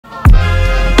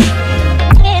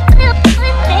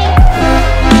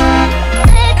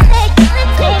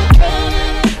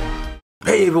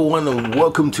Hey everyone, and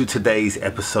welcome to today's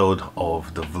episode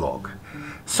of the vlog.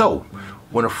 So,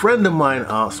 when a friend of mine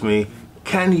asked me,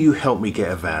 can you help me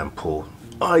get a van, Paul?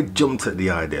 I jumped at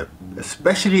the idea,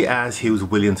 especially as he was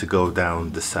willing to go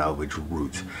down the salvage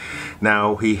route.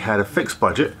 Now, he had a fixed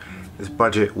budget. His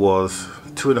budget was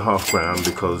 £2.5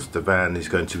 because the van is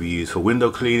going to be used for window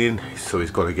cleaning, so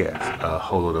he's got to get a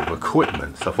whole lot of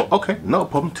equipment. So I thought, okay, no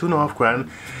problem, £2.5.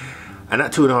 And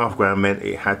that £2.5 meant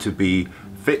it had to be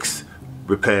fixed,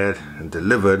 repaired and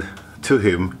delivered to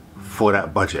him for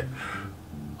that budget.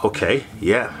 Okay,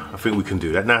 yeah, I think we can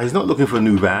do that. Now, he's not looking for a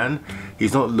new van.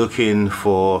 He's not looking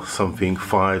for something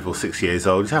 5 or 6 years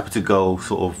old. He's happy to go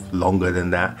sort of longer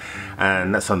than that,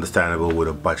 and that's understandable with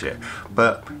a budget.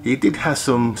 But he did have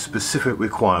some specific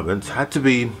requirements. Had to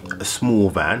be a small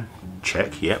van.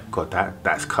 Check, yep, got that,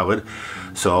 that's covered.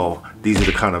 So these are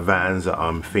the kind of vans that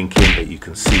I'm thinking that you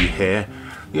can see here.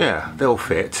 Yeah, they'll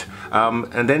fit.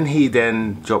 And then he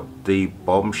dropped the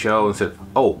bombshell and said,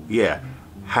 oh yeah,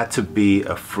 had to be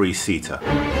a 3-seater.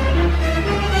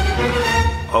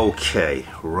 Okay,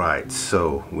 right,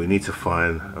 so we need to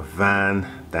find a van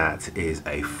that is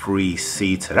a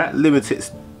 3-seater. That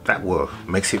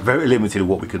makes it very limited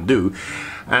what we can do.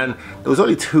 And there was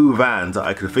only 2 vans that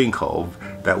I could think of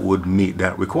that would meet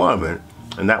that requirement.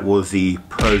 And that was the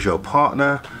Peugeot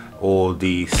Partner or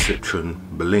the Citroen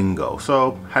Berlingo.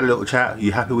 So had a little chat.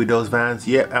 You happy with those vans?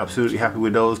 Yep, absolutely happy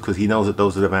with those, because he knows that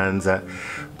those are the vans that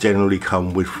generally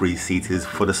come with 3-seaters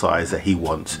for the size that he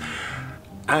wants.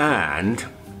 And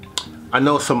I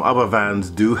know some other vans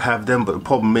do have them, but the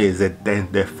problem is that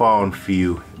they're far and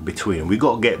few between. We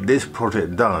got to get this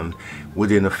project done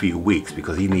within a few weeks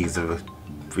because he needs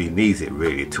it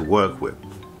really to work with.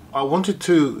 I wanted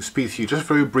to speak to you just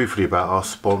very briefly about our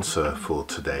sponsor for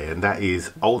today, and that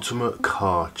is Ultimate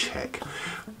Car Check.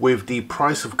 With the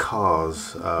price of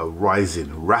cars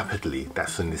rising rapidly,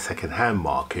 that's in the second-hand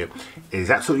market, it is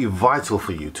absolutely vital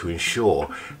for you to ensure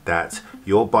that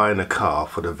you're buying a car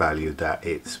for the value that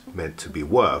it's meant to be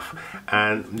worth.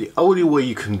 And the only way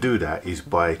you can do that is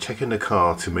by checking the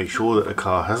car to make sure that the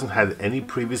car hasn't had any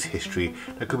previous history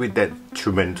that could be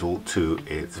detrimental to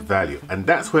its value. And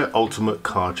that's where Ultimate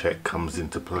Car Check comes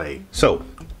into play. So,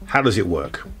 how does it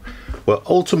work? Well,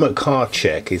 Ultimate Car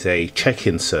Check is a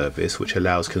check-in service which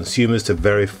allows consumers to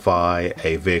verify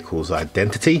a vehicle's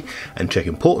identity and check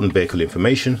important vehicle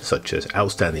information such as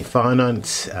outstanding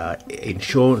finance,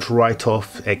 insurance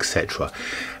write-off, etc.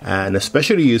 And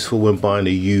especially useful when buying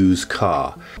a used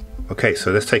car. Okay,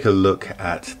 so let's take a look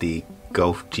at the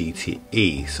Golf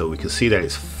GTE. So we can see that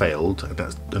it's failed, and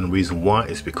the reason why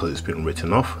is because it's been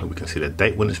written off, and we can see the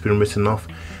date when it's been written off.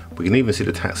 We can even see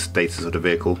the tax status of the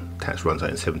vehicle. Tax runs out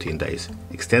in 17 days.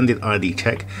 Extended ID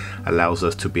check allows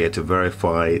us to be able to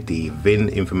verify the VIN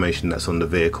information that's on the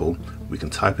vehicle. We can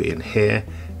type it in here,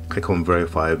 click on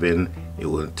verify VIN. It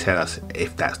will tell us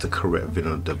if that's the correct VIN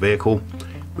of the vehicle.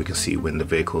 We can see when the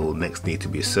vehicle next needs to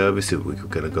be serviced, if we're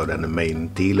going to go down the main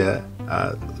dealer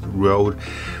road.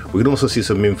 We can also see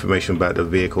some information about the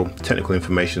vehicle, technical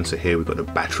information. So here we've got the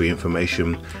battery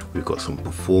information, we've got some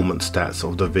performance stats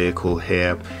of the vehicle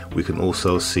here. We can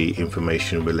also see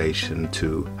information in relation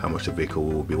to how much the vehicle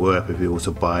will be worth if we were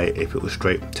to buy it, if it was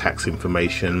straight tax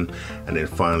information, and then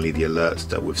finally the alerts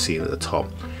that we've seen at the top.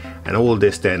 And all of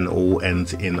this then all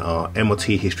ends in our MOT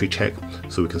history check,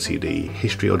 so we can see the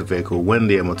history of the vehicle, when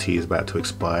the MOT is about to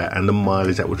expire, and the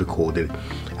mileage that was recorded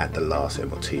at the last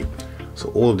MOT. So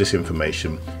all of this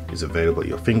information is available at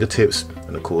your fingertips,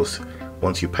 and of course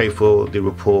once you pay for the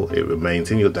report, it remains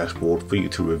in your dashboard for you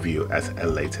to review at a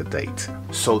later date.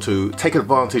 So to take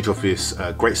advantage of this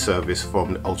great service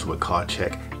from the Ultimate Car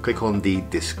Check, click on the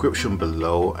description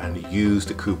below and use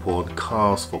the coupon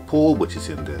Cars for Paul, which is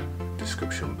in the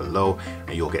description below,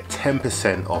 and you'll get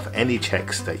 10% off any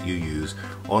checks that you use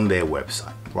on their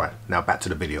website. Right, now back to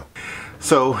the video.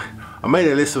 So I made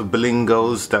a list of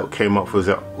Berlingos that came up for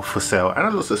sale, and I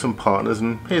looked at some partners,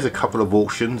 and here's a couple of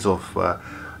auctions of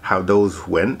how those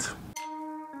went.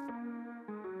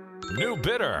 New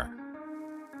bidder.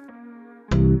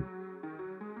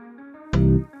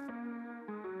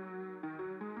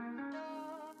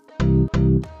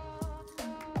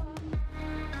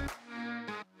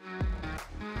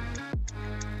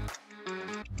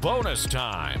 Bonus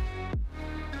time.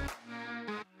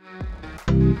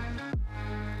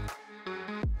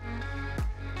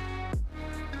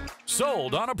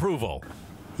 Sold on approval.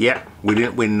 Yeah, we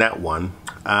didn't win that one.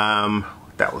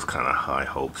 That was kind of high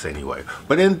hopes anyway.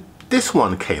 But then this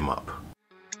one came up.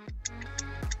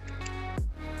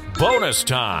 Bonus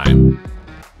time.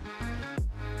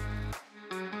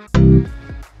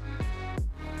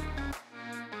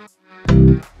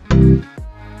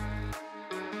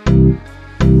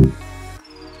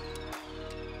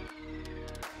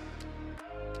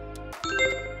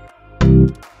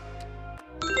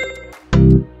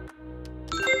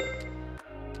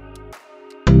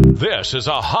 This is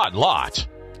a hot lot.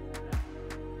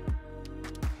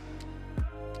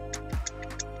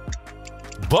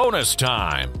 Bonus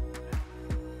time.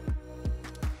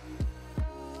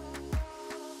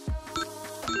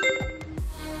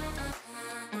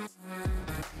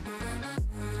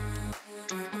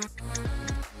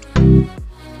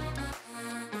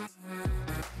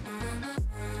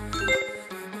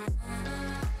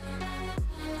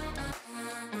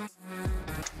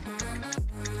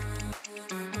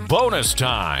 Bonus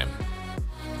time.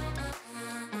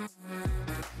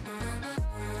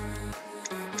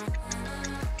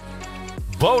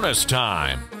 Bonus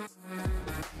time.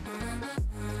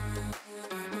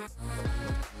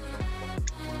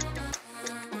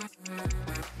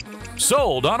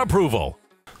 Sold on approval.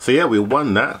 So yeah, we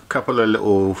won that. A couple of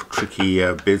little tricky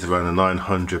bids around the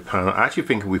 £900. I actually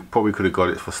think we probably could have got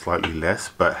it for slightly less,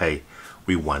 but hey,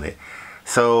 we won it.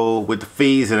 So with the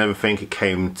fees and everything, it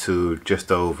came to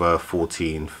just over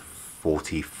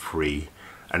 $14.43,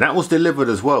 and that was delivered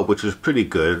as well, which was pretty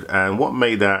good. And what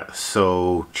made that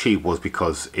so cheap was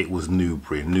because it was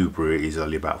Newbury. Newbury is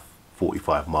only about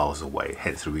 45 miles away,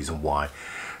 hence the reason why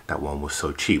that one was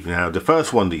so cheap. Now the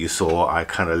first one that you saw, I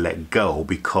kind of let go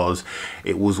because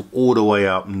it was all the way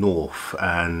up north,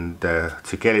 and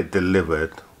to get it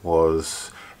delivered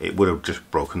it would have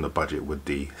just broken the budget with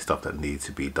the stuff that needs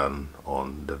to be done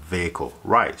on the vehicle.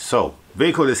 Right, so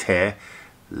vehicle is here.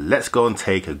 Let's go and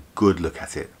take a good look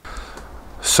at it.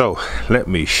 So let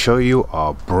me show you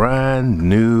our brand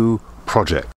new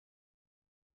project.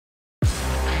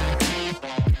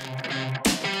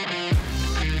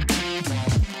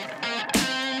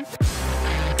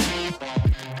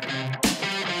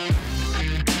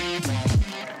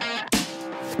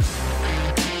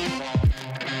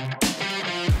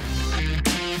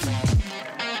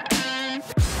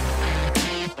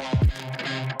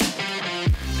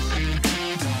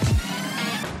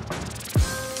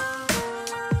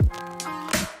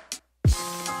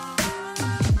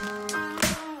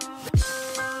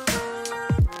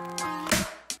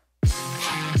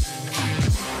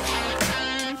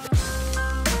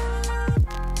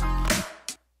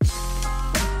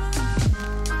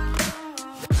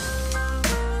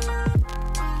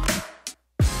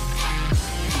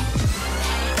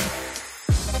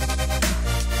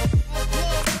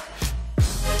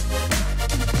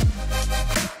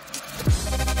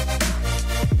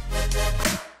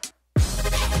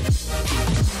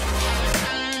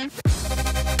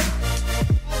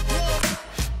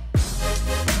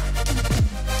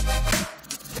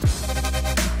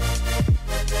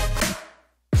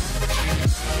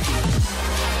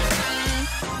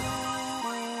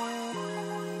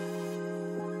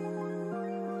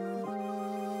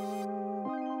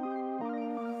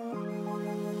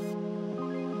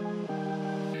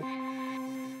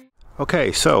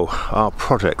 Okay, so our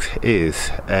project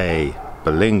is a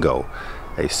Berlingo,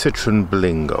 a Citroen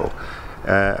Berlingo.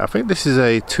 I think this is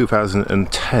a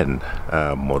 2010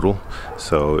 model,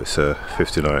 so it's a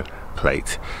 59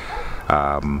 plate.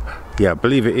 Yeah, I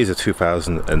believe it is a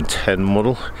 2010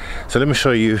 model. So let me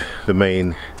show you the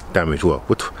main damage. Well,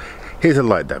 here's a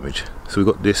light damage. So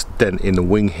we've got this dent in the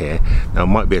wing here. Now I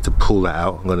might be able to pull that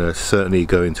out. I'm going to certainly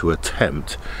going to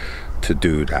attempt to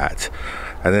do that.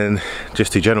 And then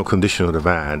just the general condition of the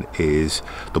van is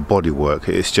the bodywork.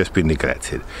 It's just been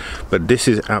neglected, but this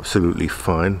is absolutely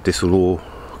fine. This will all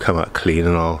come out clean,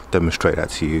 and I'll demonstrate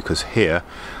that to you, because here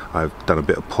I've done a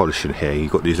bit of polishing here. You've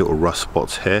got these little rust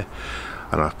spots here,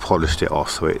 and I've polished it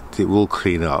off, so it will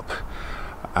clean up.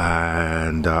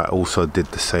 And I also did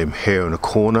the same here in the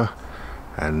corner,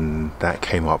 and that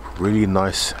came up really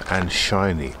nice and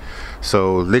shiny.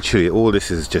 So literally all this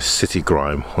is just city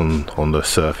grime on the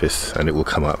surface, and it will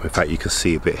come up. In fact, you can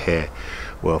see a bit here,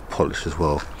 well polished as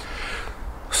well.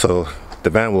 So the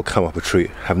van will come up a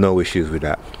treat, have no issues with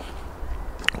that.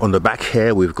 On the back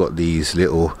here we've got these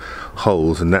little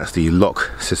holes, and that's the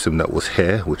lock system that was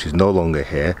here, which is no longer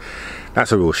here.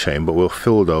 That's a real shame, but we'll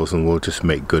fill those and we'll just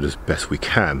make good as best we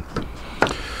can.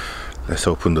 Let's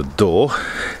open the door,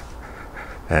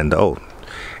 and oh,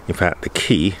 in fact the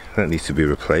key that needs to be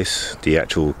replaced, the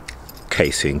actual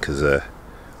casing, because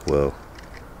well,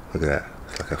 look at that,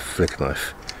 it's like a flick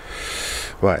knife.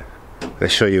 Right,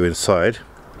 let's show you inside.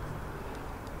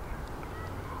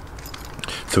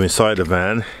 So inside the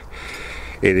van,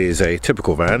 it is a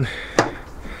typical van,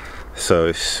 so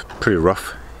it's pretty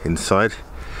rough inside,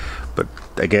 but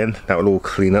again that will all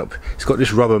clean up. It's got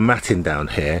this rubber matting down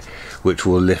here which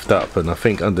will lift up, and I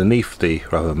think underneath the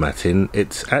rubber matting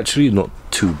it's actually not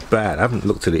too bad. I haven't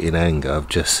looked at it in anger, I've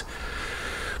just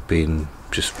been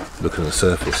looking at the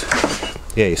surface.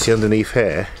 Yeah, you see underneath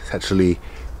here it's actually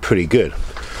pretty good.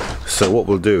 So what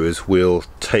we'll do is we'll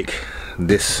take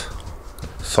this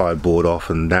sideboard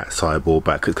off and that sideboard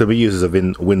back. It could be used as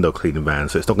a window cleaning van,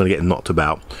 so it's not going to get knocked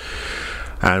about,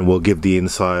 and we'll give the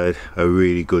inside a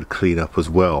really good clean up as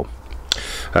well.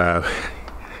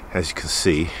 As you can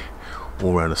see,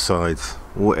 all around the sides,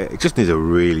 it just needs a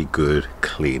really good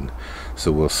clean,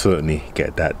 so we'll certainly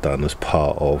get that done as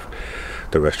part of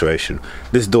the restoration.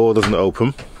 This door doesn't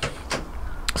open,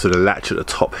 so the latch at the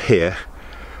top here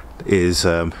is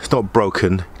it's not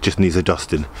broken, just needs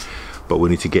adjusting, but we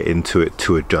need to get into it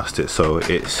to adjust it, so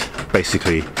it's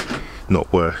basically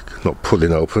not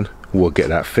pulling open. We'll get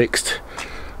that fixed,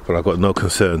 but I've got no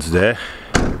concerns there.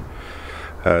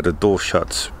 The door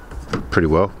shuts pretty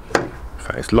well. In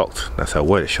fact, it's locked, that's how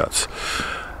well it shuts.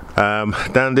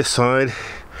 Down this side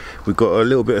we've got a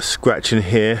little bit of scratch in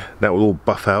here that will all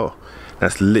buff out.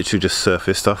 That's literally just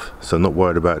surface stuff, so I'm not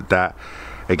worried about that.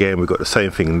 Again, we've got the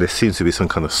same thing, and there seems to be some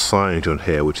kind of signage on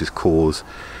here which has caused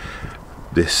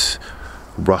this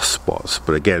rust spots,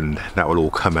 but again, that will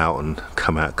all come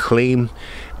out clean.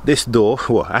 This door,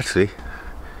 well, actually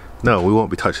no, we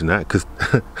won't be touching that, because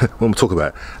when we talk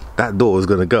about it, that door is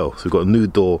going to go. So we've got a new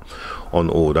door on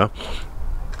order.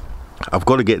 I've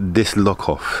got to get this lock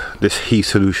off, this heat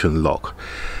solution lock.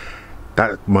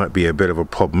 That might be a bit of a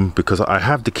problem because I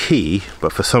have the key,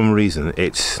 but for some reason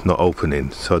it's not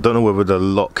opening. So I don't know whether the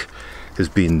lock has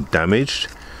been damaged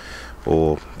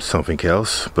or something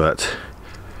else, but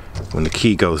when the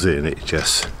key goes in, it's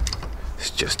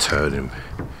just turning.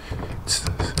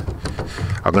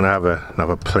 I'm gonna have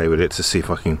another play with it to see if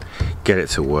I can get it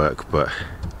to work, but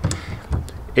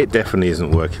it definitely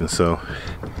isn't working, so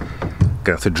I'm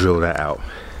gonna have to drill that out.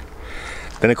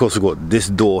 Then of course we've got this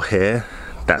door here.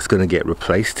 That's going to get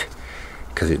replaced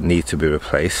because it needs to be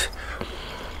replaced.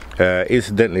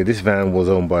 Incidentally, this van was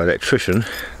owned by an electrician.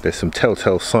 There's some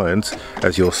telltale signs,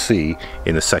 as you'll see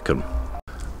in a second.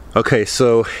 Okay,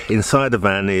 so inside the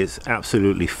van is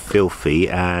absolutely filthy,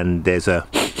 and there's a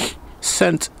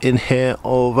scent in here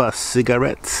of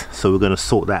cigarettes, so we're going to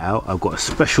sort that out. I've got a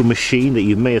special machine that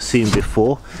you may have seen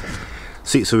before.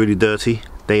 Seats are really dirty,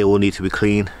 they all need to be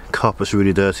clean. Carpet's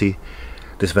really dirty.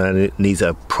 This van needs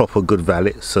a proper good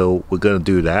valet, so we're going to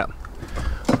do that.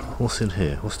 What's in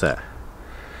here? What's that?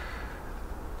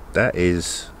 That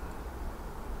is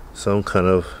some kind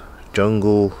of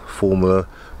Jungle Formula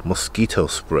mosquito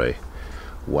spray.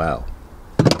 Wow.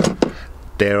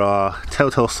 There are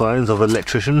telltale signs of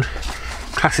electrician.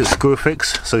 Classic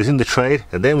Screwfix, so he's in the trade.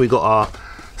 And then we got our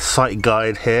site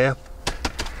guide here.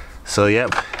 So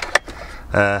yep,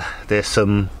 there's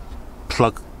some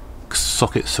plug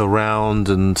sockets around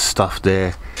and stuff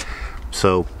there,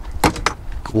 so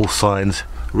all signs.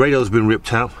 Radio's been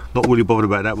ripped out, not really bothered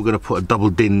about that. We're going to put a double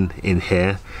din in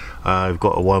here. I've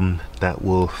got a one that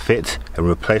will fit and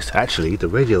replace. Actually, the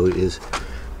radio is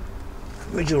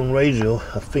original radio,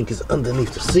 I think, is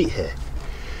underneath the seat here.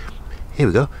 Here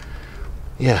we go.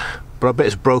 Yeah, but I bet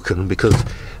it's broken because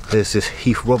there's this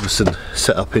Heath Robinson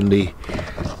set up in the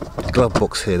glove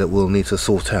box here that we'll need to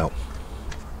sort out.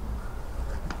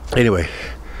 Anyway,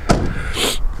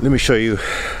 let me show you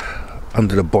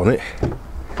under the bonnet.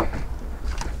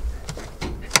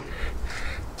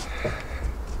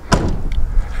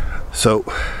 So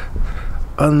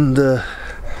under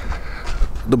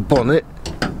the bonnet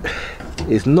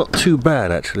is not too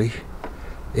bad actually.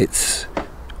 It's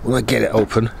when I get it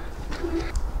open.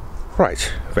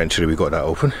 Right, eventually we got that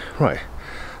open. Right,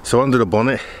 so under the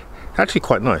bonnet, actually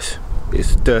quite nice.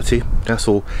 It's dirty, that's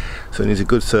all, so it needs a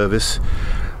good service.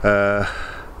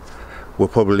 We'll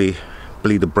probably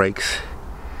bleed the brakes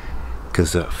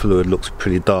because that fluid looks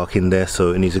pretty dark in there,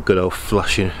 so it needs a good old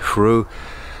flushing through.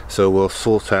 So we'll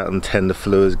sort out and tend the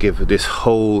fluids, give this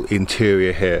whole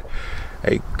interior here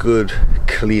a good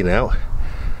clean out.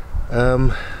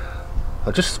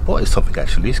 I just spotted something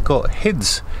actually. It's got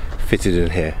heads fitted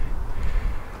in here.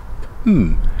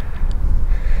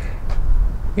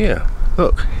 Yeah,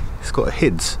 look, it's got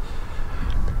heads.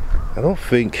 I don't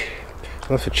think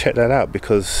I'll have to check that out,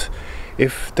 because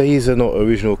if these are not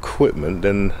original equipment,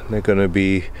 then they're going to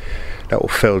be, that will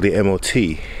fail the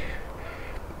MOT.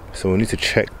 So we need to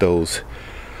check those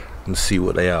and see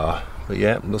what they are. But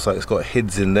yeah, looks like it's got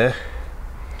heads in there.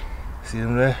 See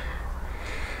them there?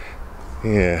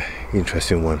 Yeah,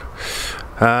 interesting one.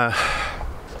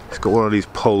 It's got one of these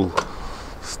poles,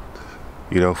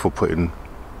 you know, for putting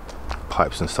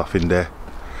pipes and stuff in there.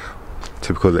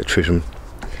 Typical electrician.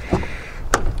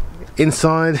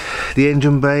 Inside the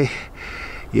engine bay,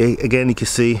 yeah, again you can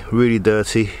see really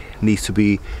dirty, needs to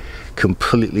be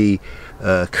completely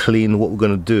clean. What we're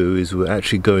going to do is we're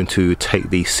actually going to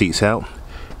take these seats out,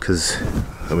 because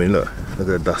I mean look at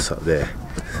the dust up there.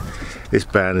 this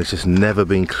van has just never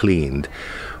been cleaned.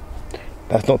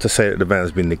 That's not to say that the van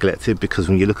has been neglected, because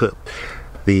when you look at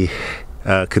the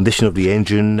condition of the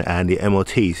engine and the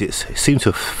MOTs, it seems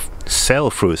to sail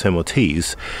through its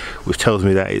MOTs, which tells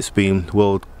me that it's been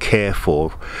well cared for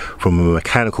from a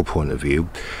mechanical point of view.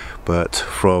 But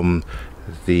from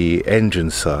the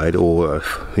engine side, or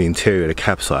the interior, the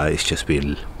cab side, it's just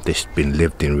been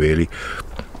lived in, really.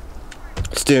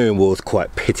 Steering wheel's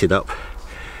quite pitted up,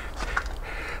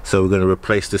 so we're going to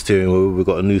replace the steering wheel. We've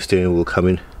got a new steering wheel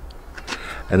coming,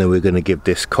 and then we're going to give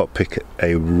this cockpit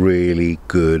a really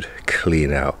good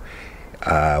clean out.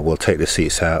 We'll take the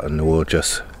seats out and we'll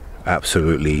just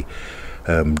absolutely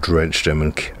drench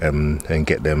them and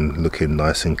get them looking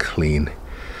nice and clean.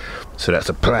 So that's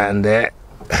a plan there.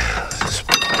 This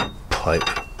pipe,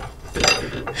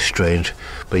 strange,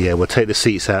 but yeah, we'll take the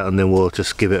seats out and then we'll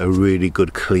just give it a really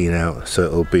good clean out, so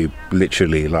it'll be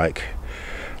literally like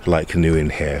new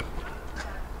in here.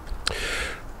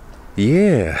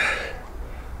 Yeah.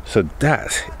 So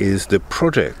that is the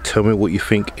project. Tell me what you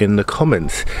think in the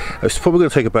comments. It's probably going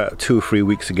to take about 2 or 3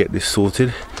 weeks to get this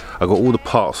sorted. I got all the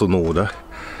parts on order,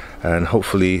 and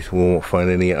hopefully we won't find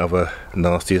any other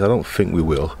nasties. I don't think we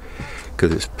will,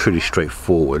 because it's pretty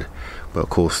straightforward. But of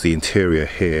course the interior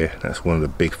here, that's one of the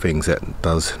big things that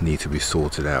does need to be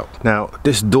sorted out. Now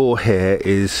this door here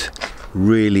is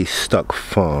really stuck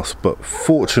fast, but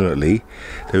fortunately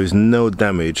there is no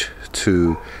damage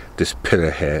to this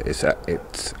pillar here.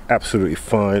 It's absolutely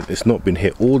fine. It's not been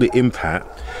hit. All the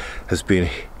impact has been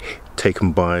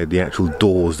taken by the actual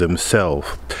doors themselves,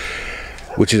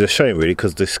 which is a shame really,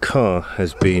 because this car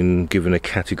has been given a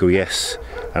category S,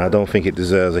 and I don't think it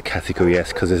deserves a category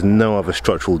S, because there's no other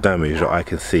structural damage that I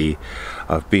can see.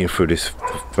 I've been through this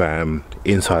van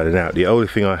inside and out. The only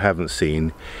thing I haven't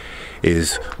seen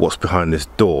is what's behind this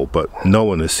door, but no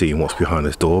one has seen what's behind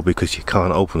this door, because you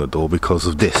can't open the door because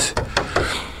of this.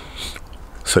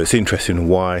 So it's interesting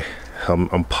why,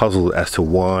 I'm puzzled as to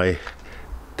why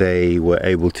they were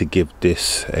able to give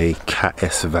this a Cat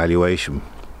S evaluation.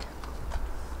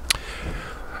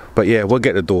 But yeah, we'll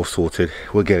get the door sorted,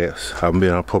 we'll get it.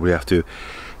 I'll probably have to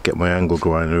get my angle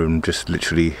grinder and just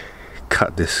literally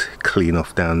cut this clean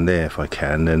off down there if I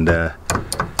can, and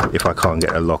if I can't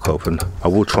get a lock open, I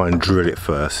will try and drill it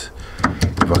first.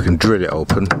 If I can drill it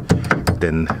open,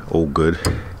 then all good.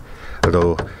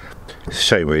 Although it's a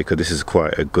shame really, because this is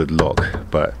quite a good lock,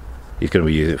 but he's going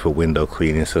to be using it for window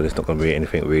cleaning, so there's not going to be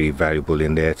anything really valuable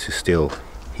in there to steal,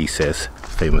 he says.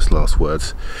 Famous last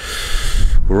words.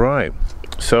 Right,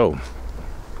 so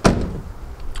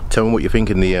tell me what you think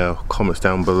in the comments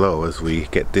down below as we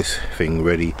get this thing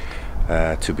ready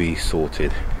to be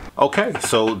sorted. Okay,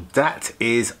 so that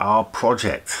is our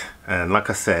project, and like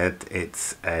I said,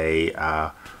 it's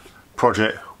a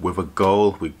project with a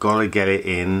goal. We've got to get it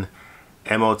in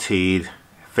MOT'd,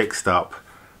 fixed up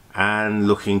and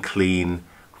looking clean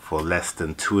for less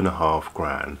than 2.5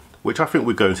 grand, which I think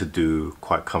we're going to do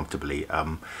quite comfortably.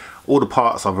 All the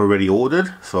parts I've already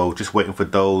ordered, so just waiting for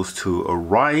those to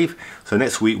arrive. So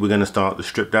next week we're going to start the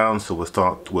strip down. So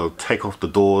we'll take off the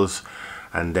doors,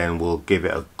 and then we'll give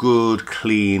it a good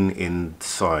clean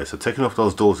inside. So taking off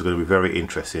those doors is going to be very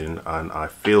interesting, and I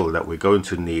feel that we're going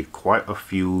to need quite a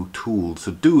few tools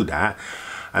to do that,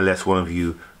 unless one of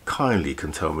you kindly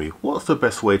can tell me what's the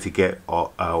best way to get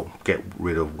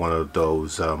rid of one of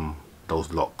those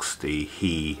locks, the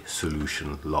HE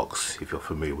solution locks, if you're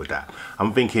familiar with that.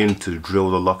 I'm thinking to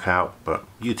drill the lock out, but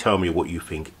you tell me what you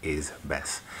think is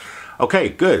best. Okay,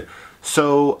 good.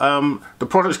 So the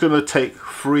project's going to take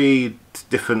 3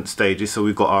 different stages. So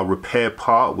we've got our repair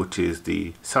part, which is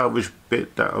the salvage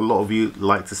bit that a lot of you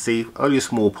like to see. Only a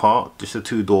small part, just the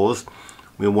 2 doors.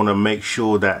 We want to make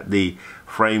sure that the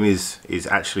frame is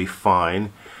actually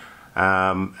fine,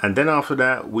 and then after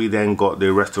that we then got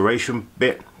the restoration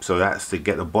bit. So that's to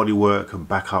get the bodywork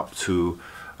back up to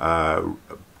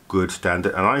good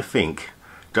standard, and I think,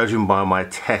 judging by my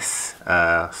test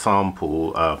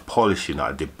sample polishing that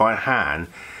I did by hand,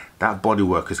 that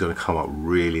bodywork is going to come up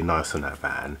really nice on that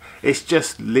van. It's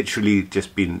just literally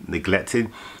just been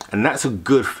neglected, and that's a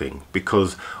good thing,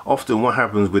 because often what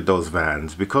happens with those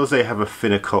vans, because they have a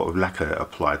thinner coat of lacquer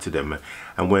applied to them,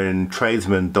 and when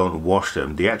tradesmen don't wash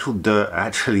them, the actual dirt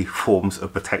actually forms a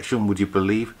protection, would you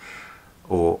believe?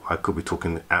 Or I could be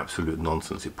talking absolute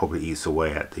nonsense. It probably eats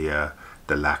away at the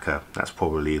lacquer. That's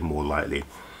probably more likely.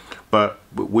 But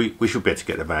we should be able to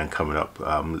get the van coming up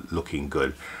looking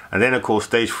good. And then of course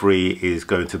stage 3 is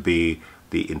going to be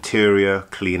the interior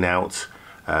clean out.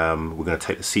 We're going to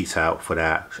take the seats out for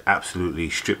that, absolutely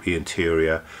strip the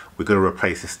interior. We're going to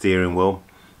replace the steering wheel,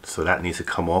 so that needs to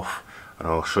come off, and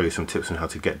I'll show you some tips on how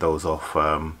to get those off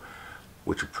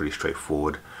which are pretty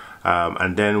straightforward.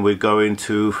 And then we're going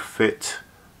to fit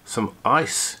some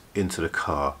ice into the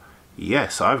car.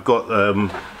 Yes, I've got,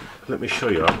 let me show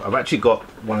you, I've actually got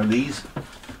one of these.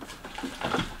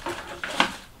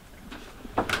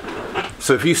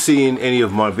 So if you've seen any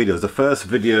of my videos, the first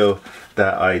video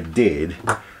that I did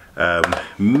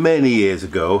many years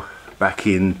ago, back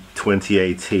in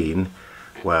 2018,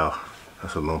 wow,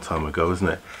 that's a long time ago, isn't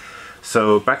it?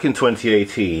 So back in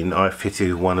 2018, I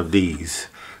fitted one of these,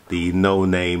 the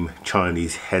no-name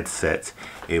Chinese headset,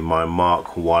 in my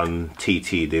Mark 1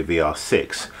 TT, the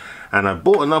VR6. And I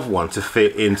bought another one to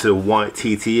fit into white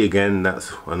TT. Again,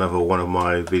 that's another one of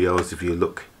my videos. If you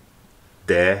look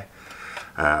there,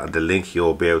 the link,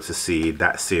 you'll be able to see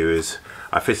that series.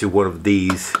 I fitted one of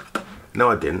these. No,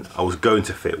 I didn't. I was going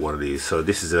to fit one of these. So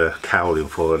this is a cowling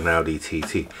for an Audi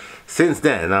TT. Since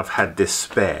then, I've had this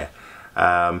spare.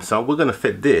 So we're going to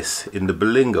fit this in the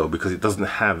Berlingo because it doesn't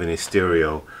have any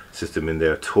stereo system in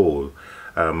there at all.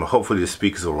 Hopefully the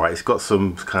speaker's alright. It's got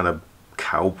some kind of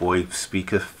cowboy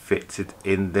speaker fitted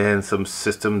in there and some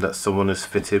system that someone has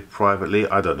fitted privately.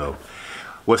 I don't know.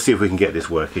 We'll see if we can get this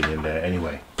working in there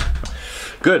anyway.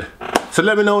 Good. So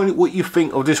let me know what you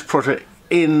think of this project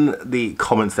in the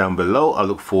comments down below. I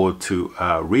look forward to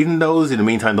reading those. In the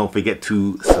meantime, don't forget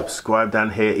to subscribe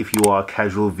down here if you are a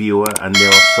casual viewer, and there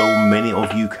are so many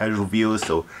of you casual viewers,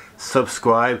 so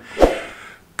subscribe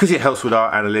because it helps with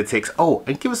our analytics. Oh,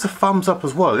 and give us a thumbs up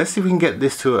as well. Let's see if we can get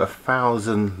this to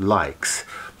 1,000 likes,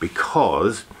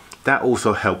 because that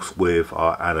also helps with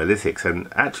our analytics. And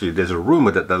actually, there's a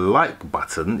rumor that the like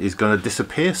button is going to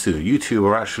disappear soon. YouTube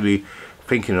are actually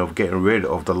thinking of getting rid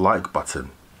of the like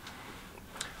button.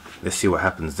 Let's see what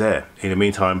happens there. In the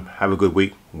meantime, have a good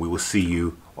week. We will see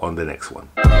you on the next one.